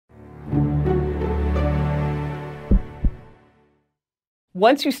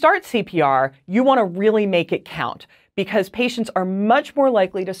Once you start CPR, you want to really make it count because patients are much more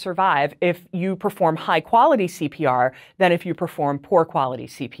likely to survive if you perform high-quality CPR than if you perform poor-quality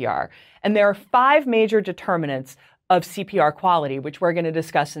CPR. And there are 5 major determinants of CPR quality, which we're going to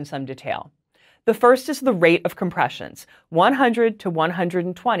discuss in some detail. The first is the rate of compressions. 100 to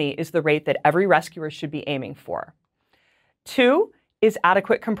 120 is the rate that every rescuer should be aiming for. 2 is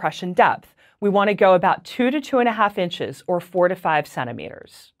adequate compression depth. We want to go about 2 to 2.5 inches or 4 to 5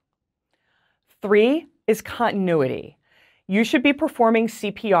 centimeters. 3 is continuity. You should be performing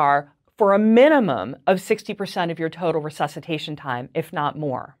CPR for a minimum of 60% of your total resuscitation time, if not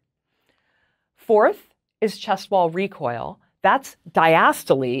more. 4th is chest wall recoil. That's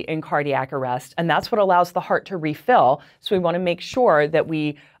diastole in cardiac arrest, and that's what allows the heart to refill. So we want to make sure that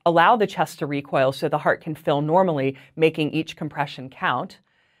we allow the chest to recoil so the heart can fill normally, making each compression count.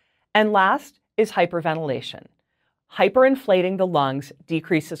 And last is hyperventilation. Hyperinflating the lungs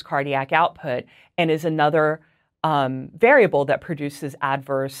decreases cardiac output and is another variable that produces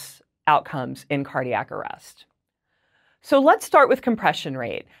adverse outcomes in cardiac arrest. So let's start with compression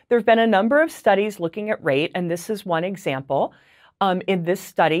rate. There have been a number of studies looking at rate, and this is one example. In this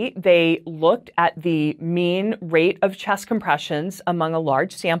study, they looked at the mean rate of chest compressions among a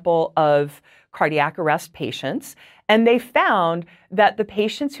large sample of cardiac arrest patients, and they found that the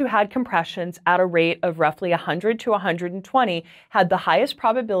patients who had compressions at a rate of roughly 100 to 120 had the highest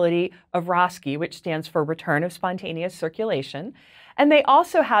probability of ROSC, which stands for return of spontaneous circulation, and they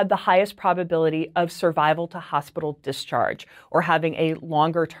also had the highest probability of survival to hospital discharge, or having a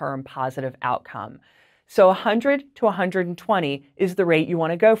longer-term positive outcome. So 100 to 120 is the rate you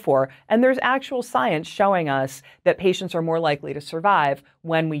want to go for, and there's actual science showing us that patients are more likely to survive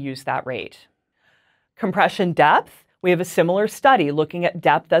when we use that rate. Compression depth, we have a similar study looking at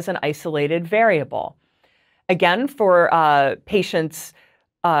depth as an isolated variable. Again, for patients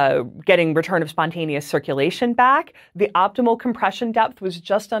getting return of spontaneous circulation back, the optimal compression depth was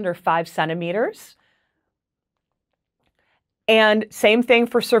just under 5 centimeters. And same thing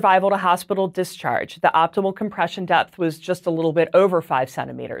for survival to hospital discharge. The optimal compression depth was just a little bit over 5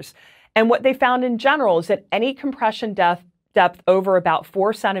 centimeters. And what they found in general is that any compression depth over about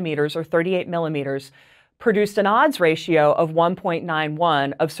 4 centimeters or 38 millimeters produced an odds ratio of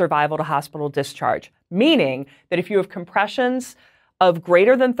 1.91 of survival to hospital discharge, meaning that if you have compressions of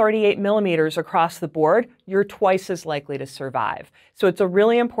greater than 38 millimeters across the board, you're twice as likely to survive. So it's a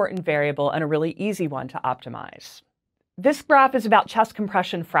really important variable and a really easy one to optimize. This graph is about chest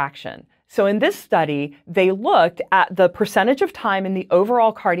compression fraction. So in this study, they looked at the percentage of time in the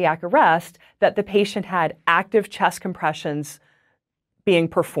overall cardiac arrest that the patient had active chest compressions being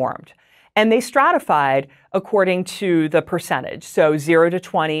performed. And they stratified according to the percentage. So 0 to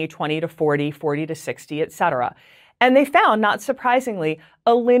 20, 20 to 40, 40 to 60, et cetera. And they found, not surprisingly,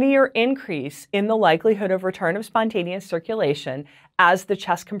 a linear increase in the likelihood of return of spontaneous circulation as the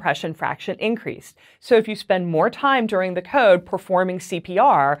chest compression fraction increased. So if you spend more time during the code performing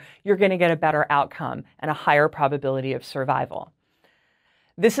CPR, you're going to get a better outcome and a higher probability of survival.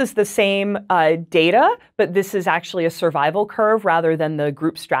 This is the same data, but this is actually a survival curve rather than the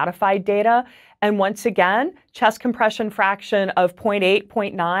group stratified data. And once again, chest compression fraction of 0.8,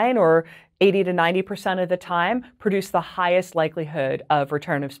 0.9, or 80 to 90% of the time produce the highest likelihood of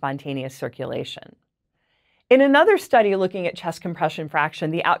return of spontaneous circulation. In another study looking at chest compression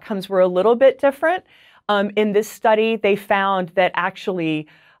fraction, the outcomes were a little bit different. In this study, they found that actually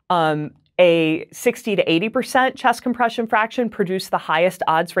a 60 to 80% chest compression fraction produced the highest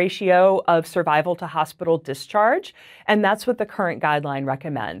odds ratio of survival to hospital discharge, and that's what the current guideline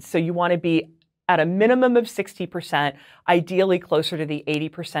recommends. So you want to be at a minimum of 60%, ideally closer to the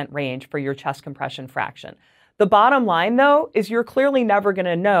 80% range for your chest compression fraction. The bottom line, though, is you're clearly never going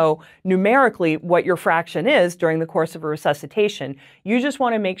to know numerically what your fraction is during the course of a resuscitation. You just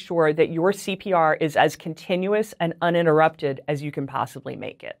want to make sure that your CPR is as continuous and uninterrupted as you can possibly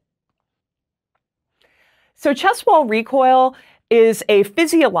make it. So chest wall recoil is a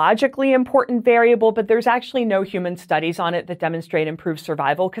physiologically important variable, but there's actually no human studies on it that demonstrate improved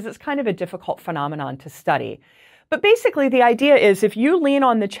survival because it's kind of a difficult phenomenon to study. But basically, the idea is if you lean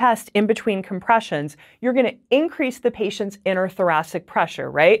on the chest in between compressions, you're going to increase the patient's inner thoracic pressure,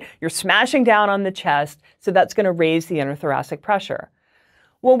 right? You're smashing down on the chest, so that's going to raise the inner thoracic pressure.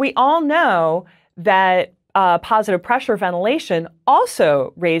 Well, we all know that positive pressure ventilation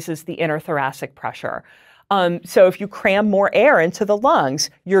also raises the inner thoracic pressure. So if you cram more air into the lungs,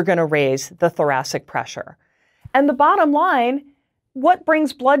 you're going to raise the thoracic pressure. And the bottom line, what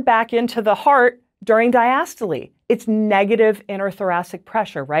brings blood back into the heart during diastole? It's negative interthoracic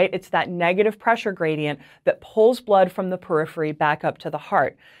pressure, right? It's that negative pressure gradient that pulls blood from the periphery back up to the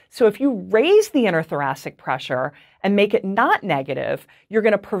heart. So if you raise the interthoracic pressure and make it not negative, you're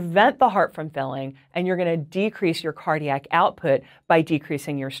going to prevent the heart from filling, and you're going to decrease your cardiac output by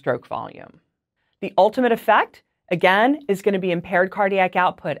decreasing your stroke volume. The ultimate effect, again, is going to be impaired cardiac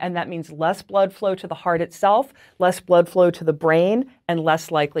output, and that means less blood flow to the heart itself, less blood flow to the brain, and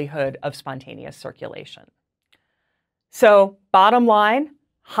less likelihood of spontaneous circulation. So, bottom line,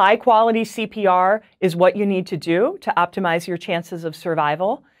 high-quality CPR is what you need to do to optimize your chances of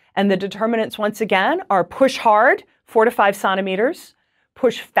survival. And the determinants, once again, are push hard, 4 to 5 centimeters,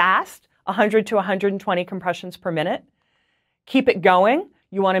 push fast, 100 to 120 compressions per minute, keep it going.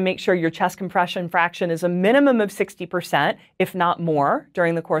 You want to make sure your chest compression fraction is a minimum of 60%, if not more,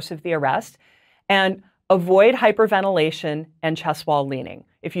 during the course of the arrest, and avoid hyperventilation and chest wall leaning.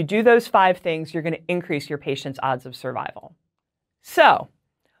 If you do those 5 things, you're going to increase your patient's odds of survival. So,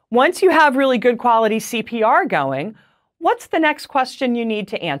 once you have really good quality CPR going, what's the next question you need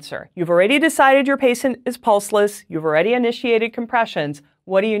to answer? You've already decided your patient is pulseless. You've already initiated compressions.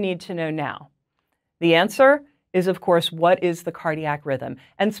 What do you need to know now? The answer is, of course, what is the cardiac rhythm?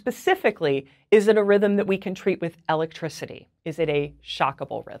 And specifically, is it a rhythm that we can treat with electricity? Is it a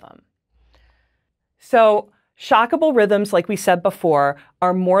shockable rhythm? So, shockable rhythms, like we said before,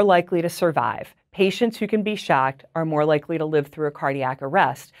 are more likely to survive. Patients who can be shocked are more likely to live through a cardiac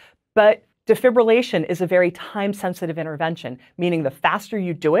arrest. But defibrillation is a very time-sensitive intervention, meaning the faster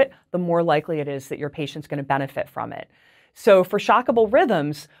you do it, the more likely it is that your patient's going to benefit from it. So for shockable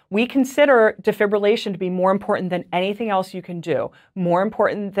rhythms, we consider defibrillation to be more important than anything else you can do, more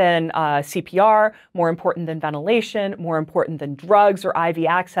important than CPR, more important than ventilation, more important than drugs or IV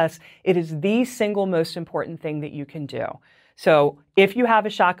access. It is the single most important thing that you can do. So if you have a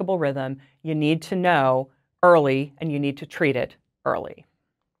shockable rhythm, you need to know early and you need to treat it early.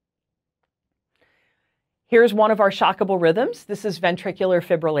 Here's one of our shockable rhythms. This is ventricular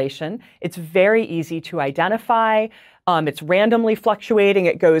fibrillation. It's very easy to identify. It's randomly fluctuating.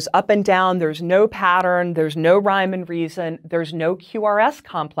 It goes up and down. There's no pattern. There's no rhyme and reason. There's no QRS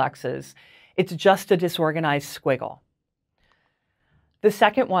complexes. It's just a disorganized squiggle. The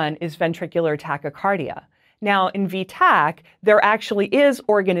second one is ventricular tachycardia. Now, in VTach, there actually is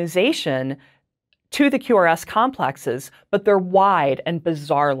organization to the QRS complexes, but they're wide and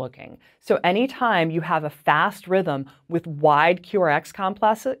bizarre looking. So anytime you have a fast rhythm with wide QRS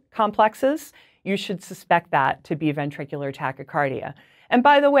complexes, you should suspect that to be ventricular tachycardia. And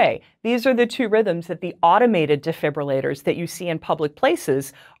by the way, these are the 2 rhythms that the automated defibrillators that you see in public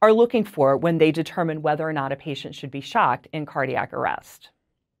places are looking for when they determine whether or not a patient should be shocked in cardiac arrest.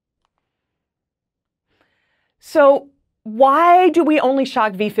 So, why do we only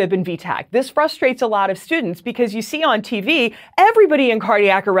shock VFib and VTach? This frustrates a lot of students because you see on TV, everybody in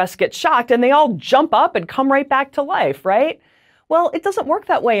cardiac arrest gets shocked and they all jump up and come right back to life, right? Well, it doesn't work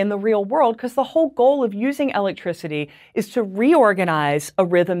that way in the real world because the whole goal of using electricity is to reorganize a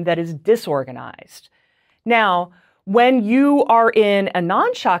rhythm that is disorganized. Now, when you are in a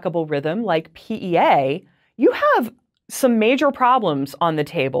non-shockable rhythm like PEA, you have some major problems on the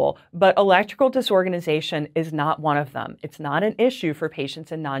table, but electrical disorganization is not one of them. It's not an issue for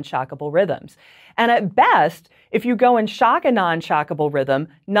patients in non-shockable rhythms. And at best, if you go and shock a non-shockable rhythm,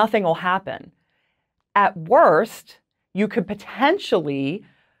 nothing will happen. At worst, you could potentially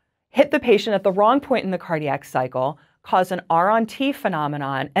hit the patient at the wrong point in the cardiac cycle, cause an R-on-T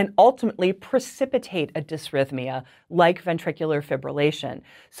phenomenon, and ultimately precipitate a dysrhythmia like ventricular fibrillation.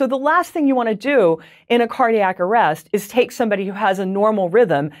 So the last thing you want to do in a cardiac arrest is take somebody who has a normal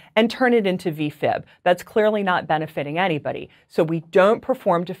rhythm and turn it into VFib. That's clearly not benefiting anybody. So we don't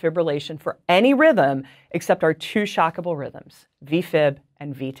perform defibrillation for any rhythm except our 2 shockable rhythms, VFib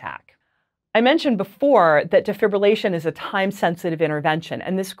and VTach. I mentioned before that defibrillation is a time-sensitive intervention,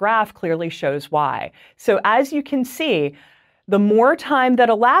 and this graph clearly shows why. So as you can see, the more time that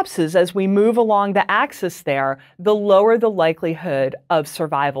elapses as we move along the axis there, the lower the likelihood of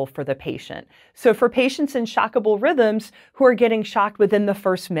survival for the patient. So for patients in shockable rhythms who are getting shocked within the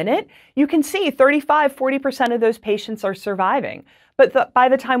first minute, you can see 35–40% of those patients are surviving. But by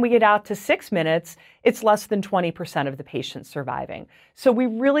the time we get out to 6 minutes, it's less than 20% of the patients surviving. So we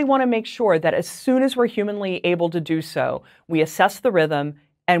really want to make sure that as soon as we're humanly able to do so, we assess the rhythm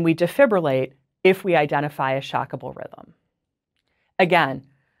and we defibrillate if we identify a shockable rhythm. Again,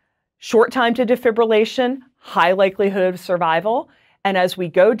 short time to defibrillation, high likelihood of survival. And as we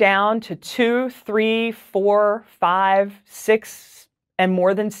go down to 2, 3, 4, 5, 6, and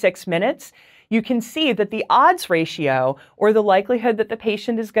more than 6 minutes, you can see that the odds ratio, or the likelihood that the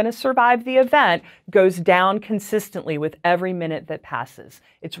patient is going to survive the event, goes down consistently with every minute that passes.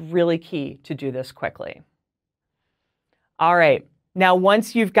 It's really key to do this quickly. All right. Now,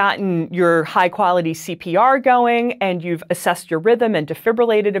 once you've gotten your high-quality CPR going and you've assessed your rhythm and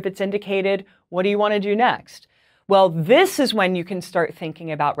defibrillated if it's indicated, what do you want to do next? Well, this is when you can start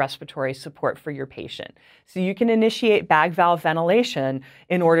thinking about respiratory support for your patient. So you can initiate bag valve ventilation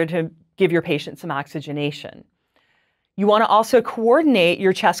in order to give your patient some oxygenation. You want to also coordinate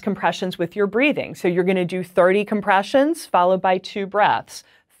your chest compressions with your breathing. So you're going to do 30 compressions followed by 2 breaths,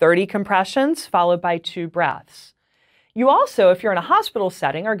 30 compressions followed by 2 breaths. You also, if you're in a hospital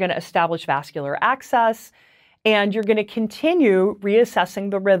setting, are going to establish vascular access, and you're going to continue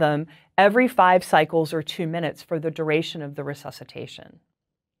reassessing the rhythm every 5 cycles or 2 minutes for the duration of the resuscitation.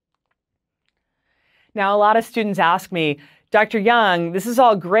 Now, a lot of students ask me, Dr. Jung, this is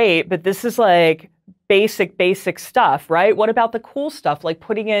all great, but this is like basic stuff, right? What about the cool stuff, like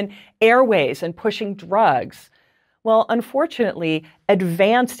putting in airways and pushing drugs? Well, unfortunately,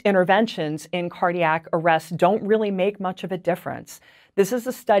 advanced interventions in cardiac arrest don't really make much of a difference. This is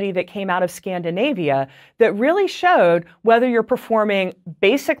a study that came out of Scandinavia that really showed whether you're performing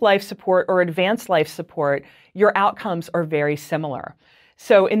basic life support or advanced life support, your outcomes are very similar.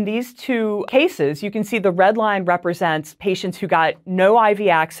 So in these 2 cases, you can see the red line represents patients who got no IV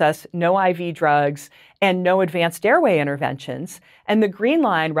access, no IV drugs, and no advanced airway interventions. And the green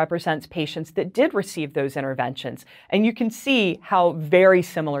line represents patients that did receive those interventions. And you can see how very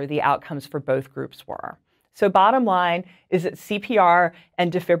similar the outcomes for both groups were. So bottom line is that CPR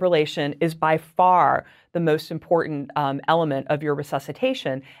and defibrillation is by far the most important element of your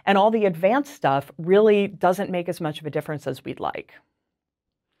resuscitation. And all the advanced stuff really doesn't make as much of a difference as we'd like.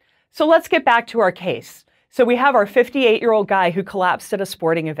 So let's get back to our case. So we have our 58-year-old guy who collapsed at a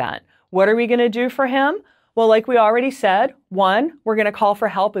sporting event. What are we going to do for him? Well, like we already said, 1, we're going to call for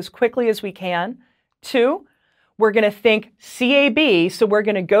help as quickly as we can. 2, we're going to think CAB, so we're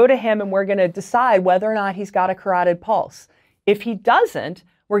going to go to him and we're going to decide whether or not he's got a carotid pulse. If he doesn't,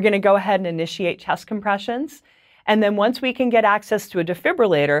 we're going to go ahead and initiate chest compressions. And then once we can get access to a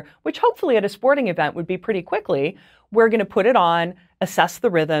defibrillator, which hopefully at a sporting event would be pretty quickly, we're going to put it on, assess the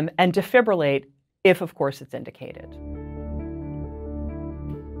rhythm, and defibrillate if, of course, it's indicated.